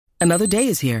Another day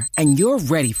is here, and you're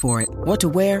ready for it. What to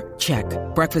wear? Check.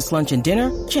 Breakfast, lunch, and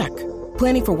dinner? Check.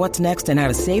 Planning for what's next and how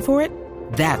to save for it?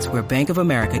 That's where Bank of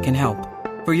America can help.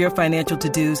 For your financial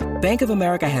to-dos, Bank of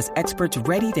America has experts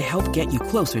ready to help get you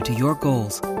closer to your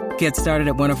goals. Get started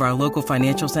at one of our local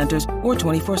financial centers or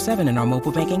 24/7 in our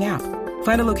mobile banking app.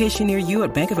 Find a location near you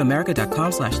at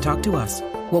bankofamerica.com/talktous.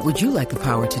 What would you like the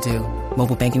power to do?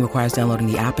 Mobile banking requires downloading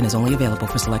the app and is only available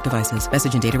for select devices.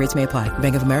 Message and data rates may apply.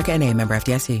 Bank of America N.A., member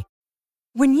FDIC.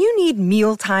 When you need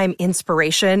mealtime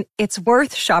inspiration, it's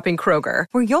worth shopping Kroger,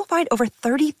 where you'll find over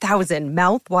 30,000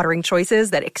 mouth-watering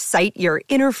choices that excite your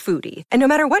inner foodie. And no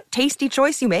matter what tasty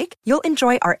choice you make, you'll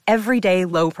enjoy our everyday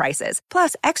low prices,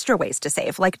 plus extra ways to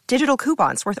save, like digital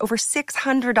coupons worth over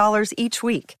 $600 each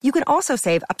week. You can also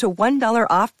save up to $1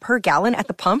 off per gallon at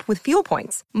the pump with fuel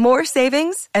points. More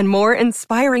savings and more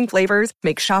inspiring flavors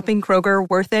make shopping Kroger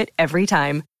worth it every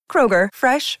time. Kroger,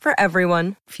 fresh for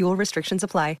everyone. Fuel restrictions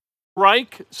apply.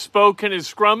 Reich spoke in his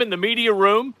scrum in the media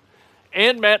room,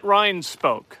 and Matt Ryan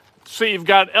spoke. So you've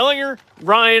got Ehlinger,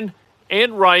 Ryan,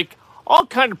 and Reich all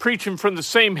kind of preaching from the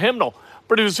same hymnal.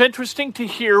 But it was interesting to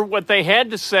hear what they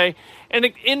had to say, and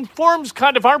it informs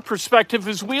kind of our perspective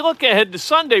as we look ahead to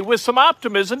Sunday with some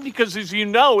optimism, because as you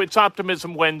know, it's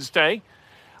Optimism Wednesday.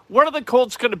 What are the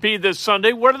Colts going to be this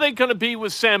Sunday? What are they going to be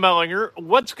with Sam Ehlinger?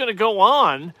 What's going to go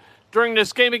on during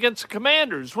this game against the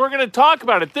Commanders? We're going to talk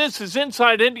about it. This is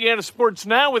Inside Indiana Sports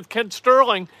Now with Kent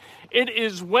Sterling. It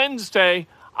is Wednesday,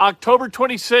 October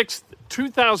 26th,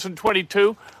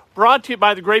 2022, brought to you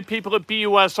by the great people at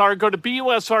BUSR. Go to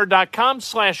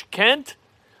BUSR.com/Kent.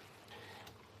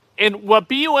 And what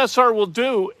BUSR will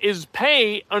do is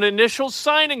pay an initial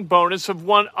signing bonus of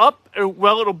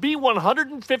it'll be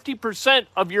 150%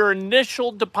 of your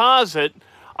initial deposit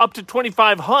up to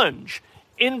 $2,500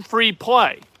 in free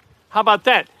play. How about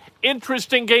that?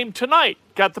 Interesting game tonight.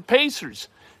 Got the Pacers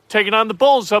taking on the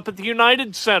Bulls up at the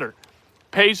United Center.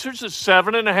 Pacers a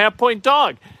 7.5-point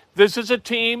dog. This is a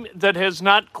team that has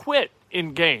not quit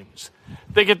in games.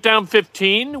 They get down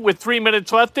 15 with 3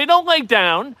 minutes left. They don't lay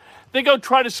down. They go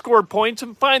try to score points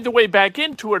and find their way back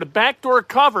into it. A backdoor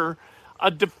cover,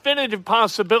 a definitive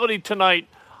possibility tonight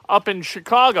up in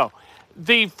Chicago.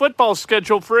 The football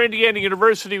schedule for Indiana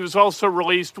University was also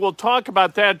released. We'll talk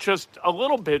about that just a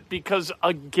little bit because,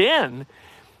 again,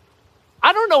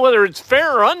 I don't know whether it's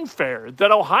fair or unfair that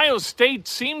Ohio State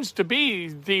seems to be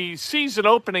the season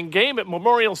opening game at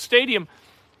Memorial Stadium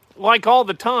like all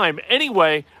the time.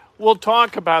 Anyway, we'll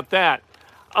talk about that.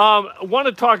 I want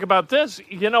to talk about this.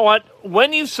 You know what?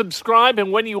 When you subscribe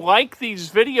and when you like these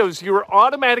videos, you're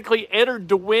automatically entered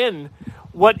to win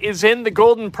what is in the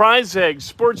Golden Prize Egg,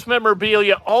 sports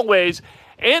memorabilia always,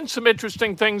 and some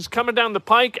interesting things coming down the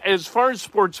pike as far as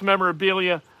sports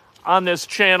memorabilia on this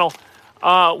channel.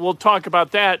 We'll talk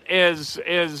about that as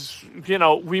you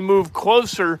know, we move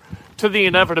closer to the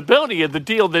inevitability of the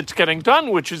deal that's getting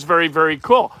done, which is very, very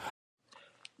cool.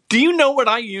 Do you know what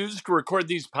I use to record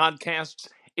these podcasts?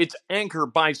 It's Anchor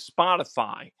by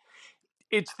Spotify.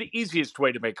 It's the easiest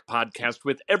way to make a podcast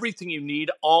with everything you need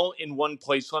all in one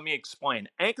place. Let me explain.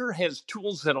 Anchor has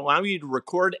tools that allow you to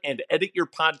record and edit your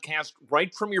podcast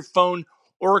right from your phone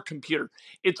or a computer.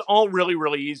 It's all really,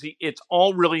 really easy. It's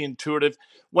all really intuitive.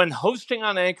 When hosting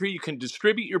on Anchor, you can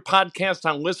distribute your podcast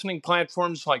on listening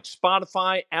platforms like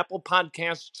Spotify, Apple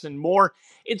Podcasts, and more.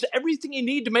 It's everything you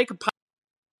need to make a podcast.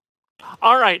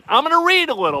 All right, I'm going to read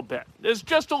a little bit. There's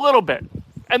just a little bit.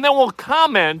 And then we'll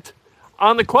comment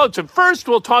on the quotes. And first,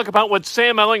 we'll talk about what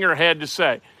Sam Ehlinger had to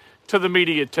say to the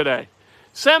media today.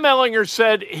 Sam Ehlinger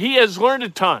said he has learned a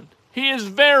ton. He is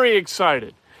very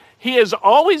excited. He is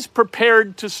always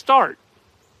prepared to start.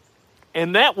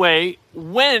 And that way,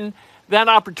 when that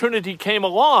opportunity came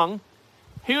along,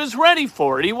 he was ready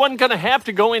for it. He wasn't going to have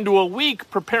to go into a week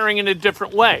preparing in a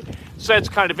different way. So that's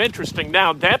kind of interesting.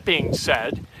 Now, that being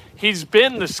said, he's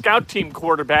been the scout team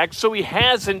quarterback, so he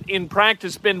hasn't, in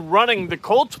practice, been running the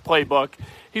Colts playbook.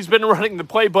 He's been running the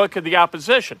playbook of the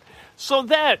opposition. So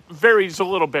that varies a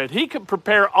little bit. He can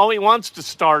prepare all he wants to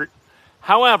start.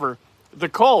 However, the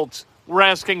Colts were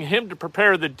asking him to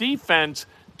prepare the defense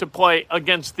to play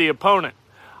against the opponent.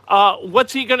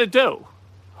 What's he going to do?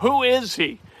 Who is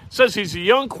he? Says he's a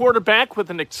young quarterback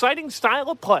with an exciting style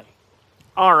of play.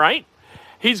 All right.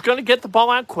 He's going to get the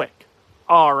ball out quick.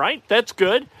 All right. That's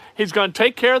good. He's going to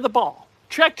take care of the ball.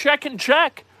 Check, check, and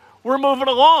check. We're moving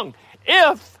along.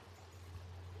 If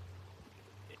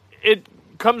it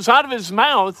comes out of his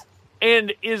mouth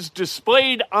and is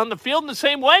displayed on the field in the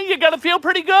same way, you got to feel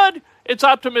pretty good. It's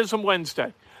Optimism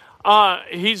Wednesday.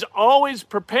 He's always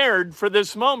prepared for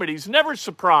this moment. He's never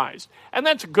surprised. And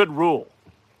that's a good rule,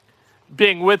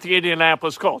 being with the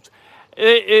Indianapolis Colts.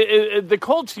 The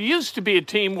Colts used to be a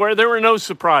team where there were no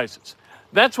surprises.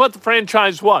 That's what the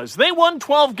franchise was. They won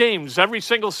 12 games every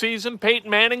single season. Peyton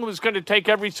Manning was going to take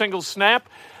every single snap.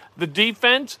 The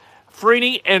defense,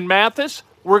 Freeney and Mathis,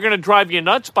 were going to drive you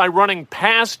nuts by running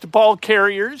past ball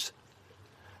carriers.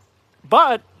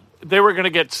 But they were going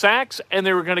to get sacks, and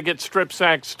they were going to get strip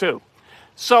sacks too.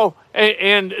 So,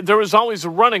 and there was always a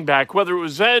running back, whether it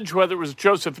was Edge, whether it was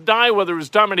Joseph Dye, whether it was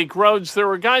Dominique Rhodes. There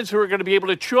were guys who were going to be able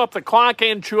to chew up the clock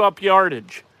and chew up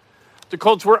yardage. The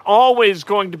Colts were always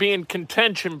going to be in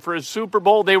contention for a Super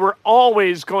Bowl. They were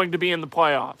always going to be in the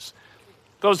playoffs.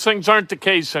 Those things aren't the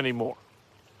case anymore.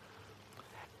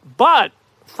 But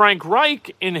Frank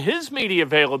Reich, in his media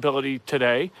availability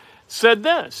today, said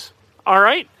this. All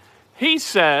right? He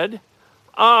said,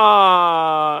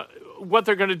 what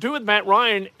they're going to do with Matt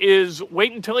Ryan is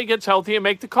wait until he gets healthy and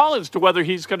make the call as to whether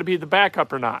he's going to be the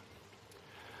backup or not.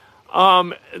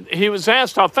 He was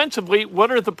asked offensively,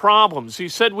 what are the problems? He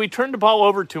said, we turned the ball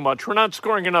over too much. We're not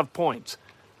scoring enough points.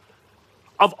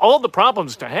 Of all the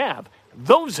problems to have,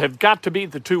 those have got to be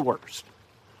the two worst.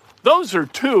 Those are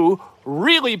two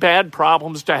really bad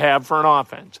problems to have for an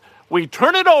offense. We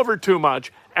turn it over too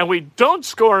much, and we don't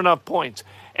score enough points.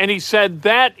 And he said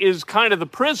that is kind of the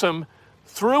prism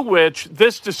through which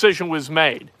this decision was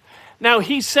made. Now,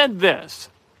 he said this,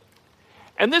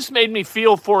 and this made me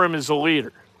feel for him as a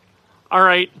leader. All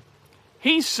right,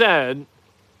 he said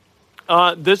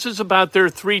this is about their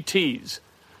 3 T's,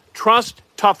 trust,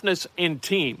 toughness, and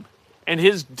team. And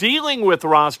his dealing with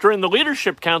roster and the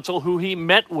leadership council who he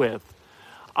met with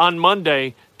on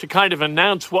Monday to kind of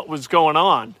announce what was going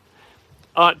on.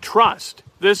 Trust.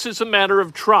 This is a matter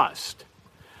of trust.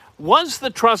 Was the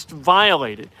trust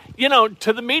violated? You know,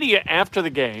 to the media after the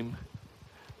game,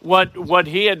 what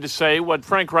he had to say, what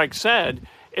Frank Reich said,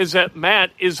 is that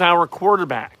Matt is our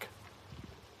quarterback.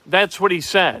 That's what he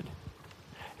said.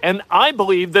 And I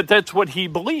believe that that's what he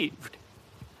believed.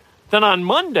 Then on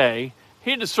Monday,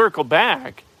 he had to circle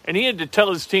back, and he had to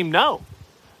tell his team, no,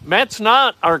 Matt's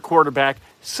not our quarterback.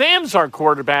 Sam's our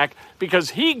quarterback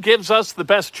because he gives us the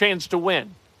best chance to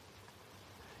win.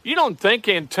 You don't think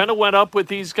Antenna went up with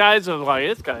these guys and was like,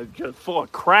 this guy's just full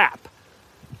of crap.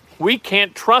 We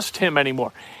can't trust him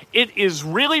anymore. It is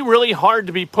really, really hard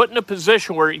to be put in a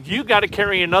position where you got to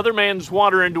carry another man's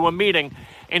water into a meeting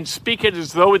and speak it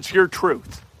as though it's your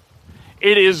truth.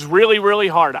 It is really, really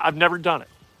hard. I've never done it.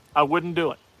 I wouldn't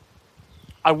do it.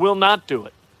 I will not do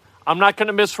it. I'm not going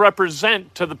to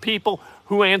misrepresent to the people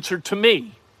who answer to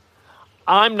me.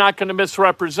 I'm not going to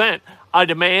misrepresent. I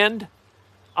demand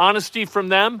honesty from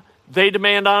them. They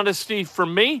demand honesty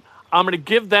from me. I'm going to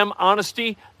give them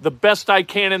honesty the best I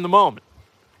can in the moment.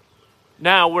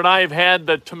 Now, would I have had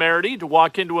the temerity to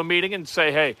walk into a meeting and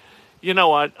say, hey, you know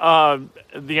what,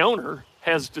 the owner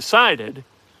has decided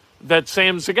that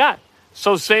Sam's the guy.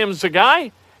 So Sam's the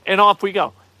guy, and off we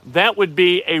go. That would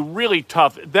be a really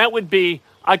tough,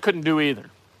 I couldn't do either.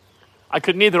 I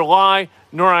could neither lie,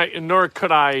 nor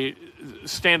could I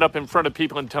stand up in front of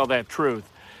people and tell that truth.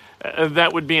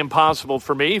 That would be impossible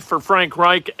for me. For Frank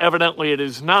Reich, evidently it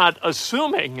is not,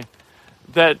 assuming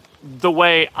that the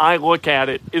way I look at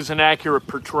it is an accurate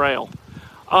portrayal.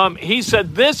 He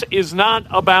said, this is not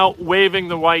about waving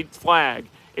the white flag.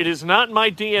 It is not in my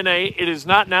DNA. It is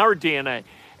not in our DNA.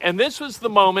 And this was the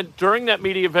moment during that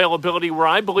media availability where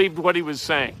I believed what he was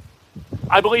saying.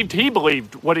 I believed he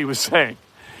believed what he was saying.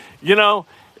 You know,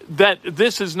 that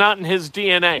this is not in his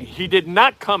DNA. He did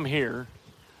not come here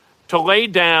to lay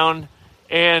down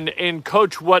and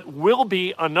coach what will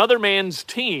be another man's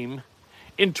team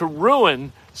into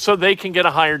ruin so they can get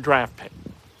a higher draft pick.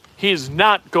 He is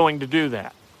not going to do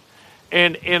that.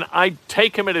 And I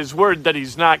take him at his word that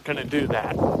he's not going to do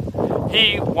that.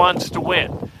 He wants to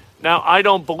win. Now, I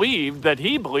don't believe that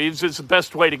he believes is the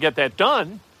best way to get that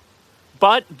done,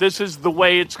 but this is the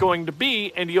way it's going to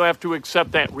be, and you have to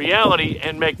accept that reality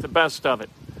and make the best of it.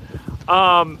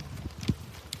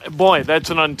 Boy, that's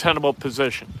an untenable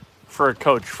position for a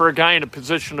coach, for a guy in a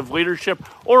position of leadership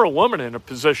or a woman in a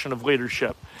position of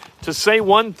leadership. To say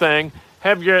one thing,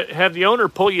 have the owner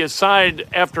pull you aside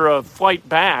after a flight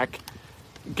back,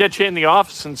 get you in the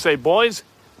office and say, boys,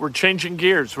 we're changing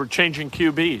gears, we're changing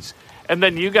QBs. And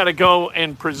then you got to go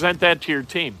and present that to your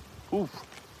team. Oof,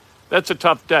 that's a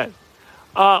tough day.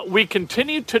 We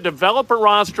continue to develop a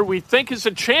roster we think is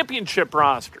a championship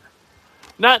roster.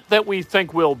 Not that we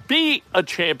think will be a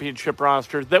championship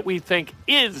roster, that we think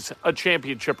is a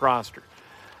championship roster.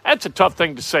 That's a tough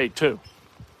thing to say, too,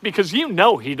 because you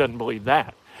know he doesn't believe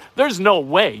that. There's no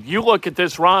way you look at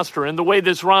this roster and the way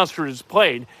this roster is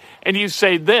played, and you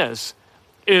say this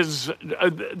is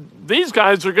these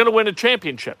guys are going to win a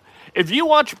championship. If you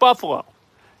watch Buffalo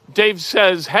Dave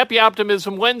says, happy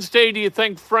Optimism Wednesday. Do you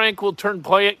think Frank will turn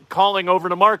calling over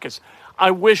to Marcus?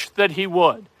 I wish that he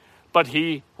would, but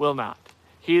he will not.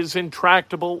 He is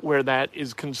intractable where that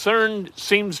is concerned,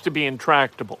 seems to be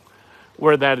intractable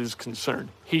where that is concerned.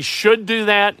 He should do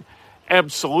that,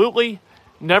 absolutely.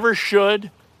 Never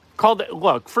should.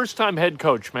 Look, first-time head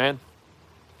coach, man.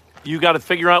 You got to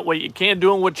figure out what you can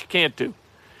do and what you can't do.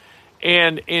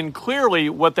 And clearly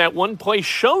what that one play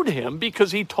showed him,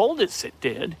 because he told us it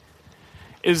did,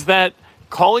 is that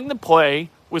calling the play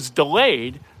was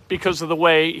delayed because of the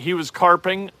way he was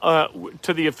carping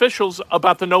to the officials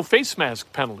about the no face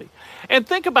mask penalty. And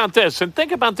think about this,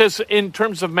 in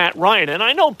terms of Matt Ryan. And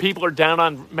I know people are down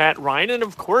on Matt Ryan, and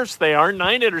of course they are.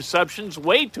 9 interceptions,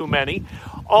 way too many.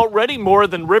 Already more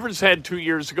than Rivers had 2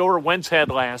 years ago or Wentz had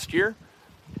last year.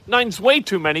 9's way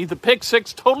too many. The pick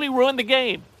 6 totally ruined the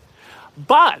game.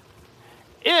 But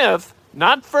if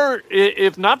not for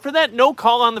that no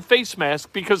call on the face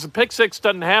mask, because the pick 6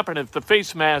 doesn't happen if the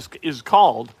face mask is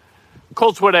called,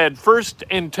 Colts would have had 1st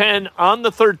and 10 on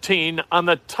the 13, on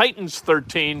the Titans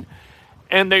 13,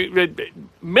 and they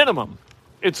minimum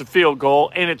it's a field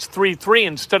goal, and it's 3-3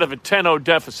 instead of a 10-0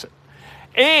 deficit.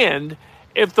 And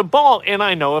if the ball, and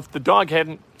I know if the dog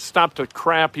hadn't stopped a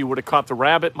crap, he would have caught the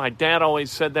rabbit. My dad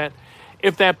always said that.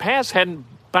 If that pass hadn't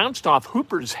bounced off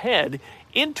Hooper's head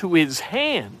into his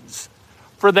hands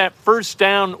for that first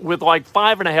down with like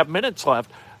 5.5 minutes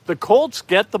left, the Colts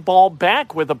get the ball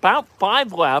back with about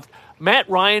 5 left. Matt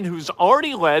Ryan, who's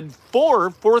already led 4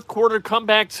 fourth-quarter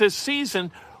comebacks this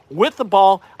season, with the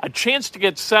ball, a chance to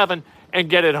get 7 and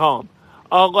get it home.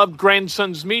 Loved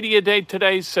Grandson's Media Day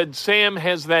today, said Sam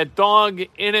has that dog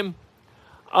in him.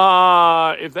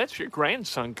 If that's your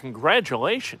grandson,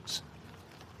 congratulations.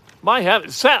 My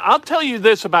heavens. I'll tell you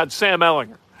this about Sam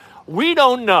Ehlinger. We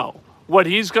don't know what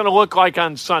he's going to look like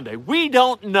on Sunday. We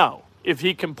don't know if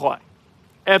he can play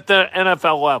at the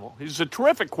NFL level. He's a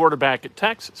terrific quarterback at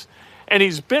Texas, and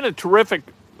he's been a terrific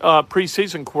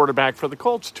preseason quarterback for the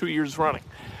Colts 2 years running.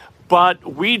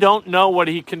 But we don't know what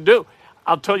he can do.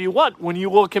 I'll tell you what, when you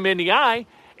look him in the eye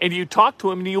and you talk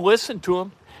to him and you listen to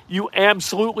him, you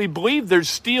absolutely believe there's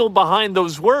steel behind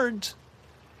those words.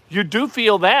 You do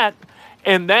feel that.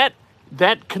 And that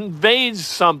conveys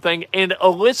something and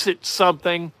elicits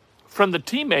something from the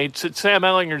teammates that Sam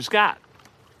Ehlinger's got.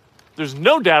 There's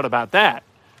no doubt about that.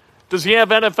 Does he have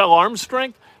NFL arm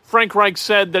strength? Frank Reich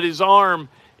said that his arm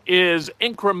is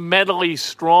incrementally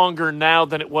stronger now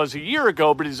than it was a year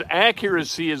ago, but his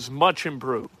accuracy is much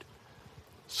improved.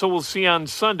 So we'll see on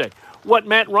Sunday. What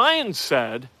Matt Ryan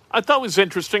said, I thought was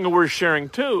interesting and worth sharing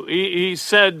too. He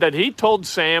said that he told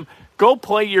Sam, go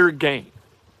play your game.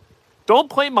 Don't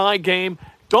play my game.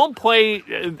 Don't play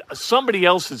somebody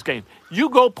else's game. You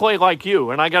go play like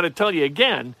you. And I got to tell you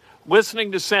again,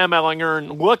 listening to Sam Ehlinger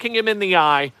and looking him in the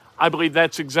eye, I believe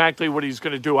that's exactly what he's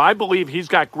going to do. I believe he's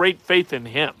got great faith in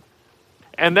him.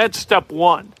 And that's step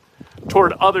one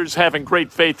toward others having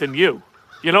great faith in you.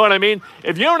 You know what I mean?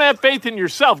 If you don't have faith in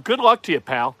yourself, good luck to you,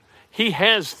 pal. He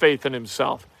has faith in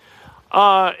himself.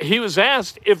 He was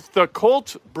asked if the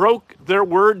Colts broke their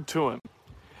word to him.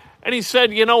 And he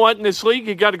said, you know what, in this league,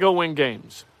 you got to go win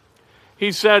games.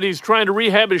 He said he's trying to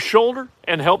rehab his shoulder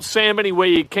and help Sam any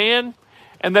way he can,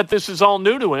 and that this is all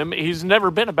new to him. He's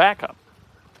never been a backup,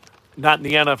 not in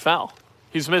the NFL.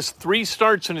 He's missed 3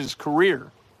 starts in his career,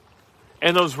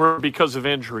 and those were because of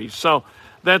injuries. So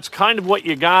that's kind of what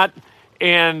you got.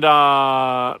 And,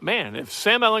 man, if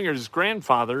Sam Ehlinger's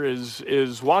grandfather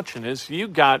is watching this, you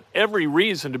got every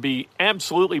reason to be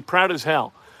absolutely proud as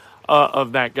hell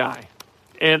of that guy.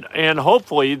 And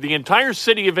hopefully the entire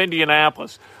city of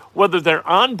Indianapolis, whether they're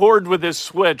on board with this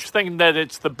switch, thinking that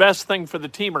it's the best thing for the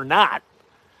team or not,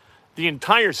 the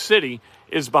entire city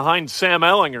is behind Sam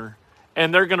Ehlinger,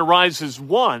 and they're going to rise as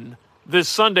one this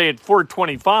Sunday at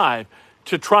 4:25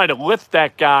 to try to lift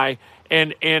that guy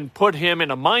and put him in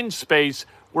a mind space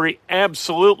where he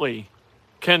absolutely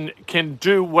can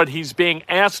do what he's being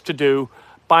asked to do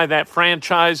by that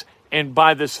franchise and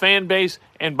by this fan base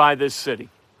and by this city.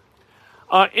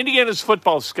 Indiana's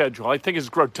football schedule, I think, is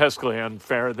grotesquely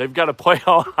unfair. They've got to play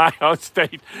Ohio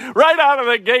State right out of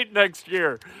the gate next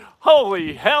year.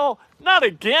 Holy hell, not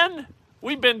again.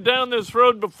 We've been down this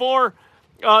road before.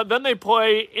 Then they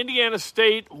play Indiana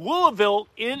State, Louisville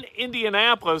in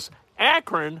Indianapolis,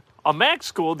 Akron, a MAC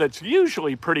school that's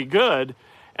usually pretty good,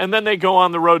 and then they go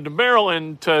on the road to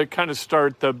Maryland to kind of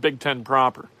start the Big Ten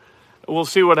proper. We'll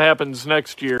see what happens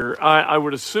next year. I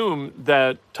would assume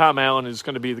that Tom Allen is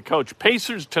going to be the coach.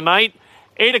 Pacers tonight,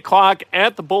 8 o'clock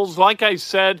at the Bulls. Like I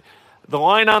said, the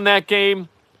line on that game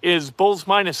is Bulls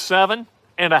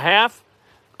 -7.5.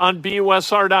 on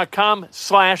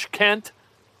BUSR.com/Kent.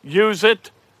 Use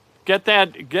it. Get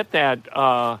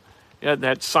that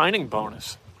signing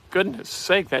bonus. Goodness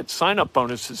sake, that sign-up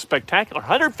bonus is spectacular.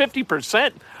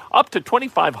 150%, up to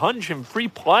 $2,500 in free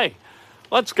play.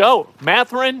 Let's go.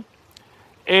 Mathurin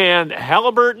and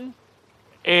Halliburton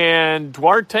and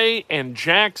Duarte and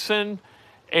Jackson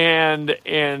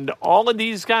and all of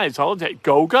these guys. All of that.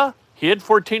 Goga, he had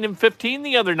 14 and 15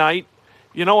 the other night.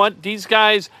 You know what? These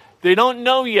guys, they don't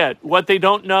know yet what they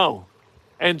don't know.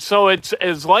 And so it's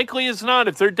as likely as not,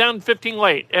 if they're down 15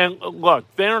 late, and look,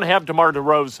 they don't have DeMar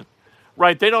DeRozan,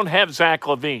 right? They don't have Zach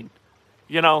LaVine.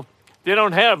 You know, they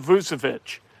don't have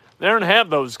Vucevic. They don't have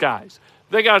those guys.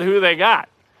 They got who they got.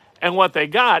 And what they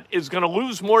got is going to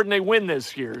lose more than they win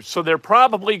this year. So they're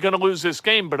probably going to lose this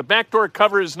game, but a backdoor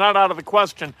cover is not out of the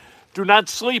question. Do not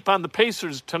sleep on the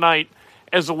Pacers tonight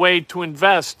as a way to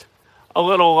invest a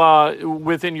little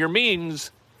within your means,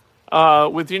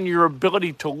 within your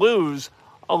ability to lose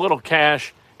a little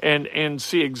cash and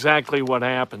see exactly what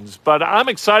happens. But I'm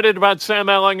excited about Sam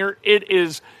Ehlinger. It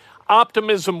is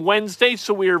Optimism Wednesday,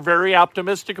 so we are very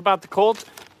optimistic about the Colts.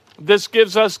 This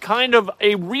gives us kind of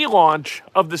a relaunch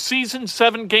of the season.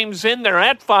 7 games in, they're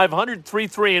at 500,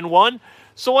 3-3-1.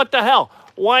 So what the hell?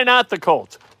 Why not the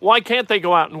Colts? Why can't they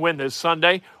go out and win this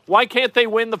Sunday? Why can't they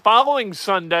win the following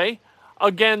Sunday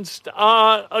against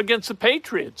the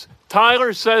Patriots?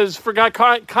 Tyler says, forgot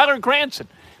Kyler Granson.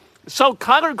 So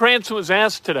Kyler Granson was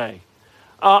asked today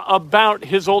about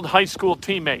his old high school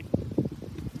teammate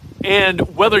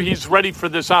and whether he's ready for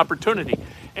this opportunity.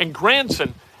 And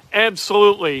Granson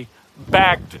absolutely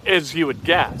backed, as you would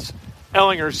guess,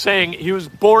 Ehlinger, saying he was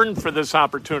born for this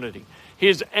opportunity. He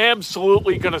is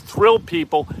absolutely going to thrill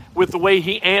people with the way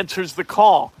he answers the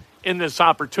call in this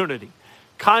opportunity.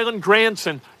 Kyler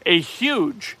Granson, a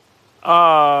huge,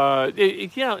 what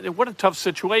a tough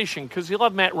situation, because you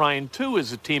love Matt Ryan, too,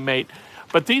 as a teammate.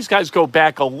 But these guys go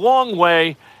back a long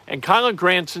way, and Kyler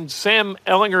Granson, Sam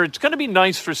Ehlinger, it's going to be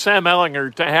nice for Sam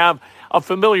Ehlinger to have a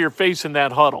familiar face in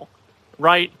that huddle,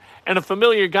 right? And a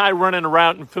familiar guy running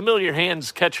around and familiar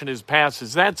hands catching his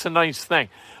passes. That's a nice thing.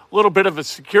 A little bit of a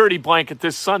security blanket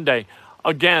this Sunday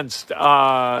against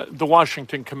the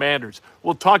Washington Commanders.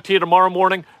 We'll talk to you tomorrow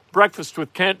morning. Breakfast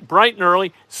with Kent, bright and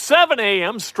early, 7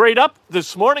 a.m. straight up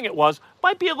this morning it was.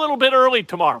 Might be a little bit early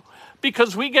tomorrow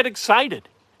because we get excited.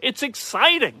 It's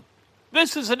exciting.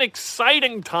 This is an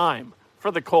exciting time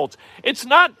for the Colts. It's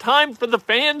not time for the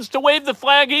fans to wave the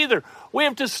flag either. We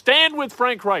have to stand with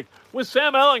Frank Reich, with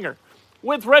Sam Ehlinger,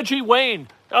 with Reggie Wayne,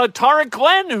 Tarek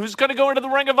Glenn, who's going to go into the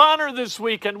Ring of Honor this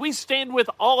weekend. We stand with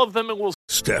all of them, and we'll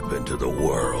step into the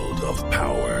world of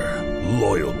power,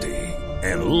 loyalty,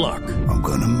 and luck. I'm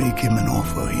going to make him an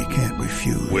offer he can't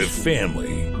refuse. With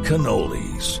family,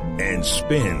 cannolis, and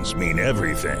spins mean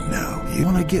everything. Now, you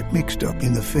want to get mixed up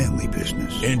in the family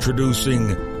business. Introducing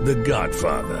The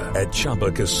Godfather at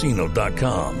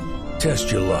ChumbaCasino.com.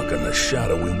 Test your luck in the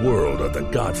shadowy world of The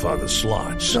Godfather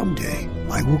slot. Someday,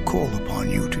 I will call upon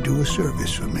you to do a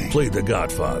service for me. Play The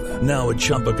Godfather, now at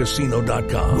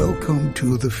ChumbaCasino.com. Welcome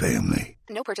to the family.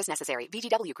 No purchase necessary.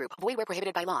 VGW Group. Void where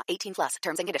prohibited by law. 18+.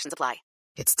 Terms and conditions apply.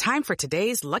 It's time for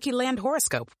today's Lucky Land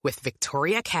horoscope with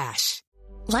Victoria Cash.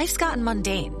 Life's gotten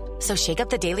mundane, so shake up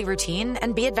the daily routine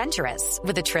and be adventurous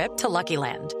with a trip to Lucky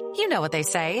Land. You know what they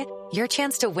say. Your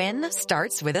chance to win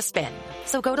starts with a spin.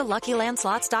 So go to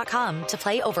LuckyLandSlots.com to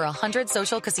play over 100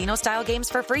 social casino-style games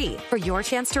for free for your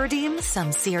chance to redeem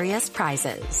some serious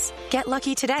prizes. Get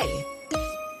lucky today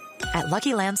at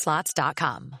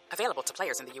LuckyLandSlots.com. Available to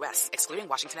players in the U.S., excluding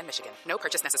Washington and Michigan. No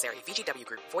purchase necessary. VGW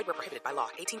Group. Void where prohibited by law.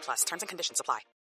 18+. Terms and conditions apply.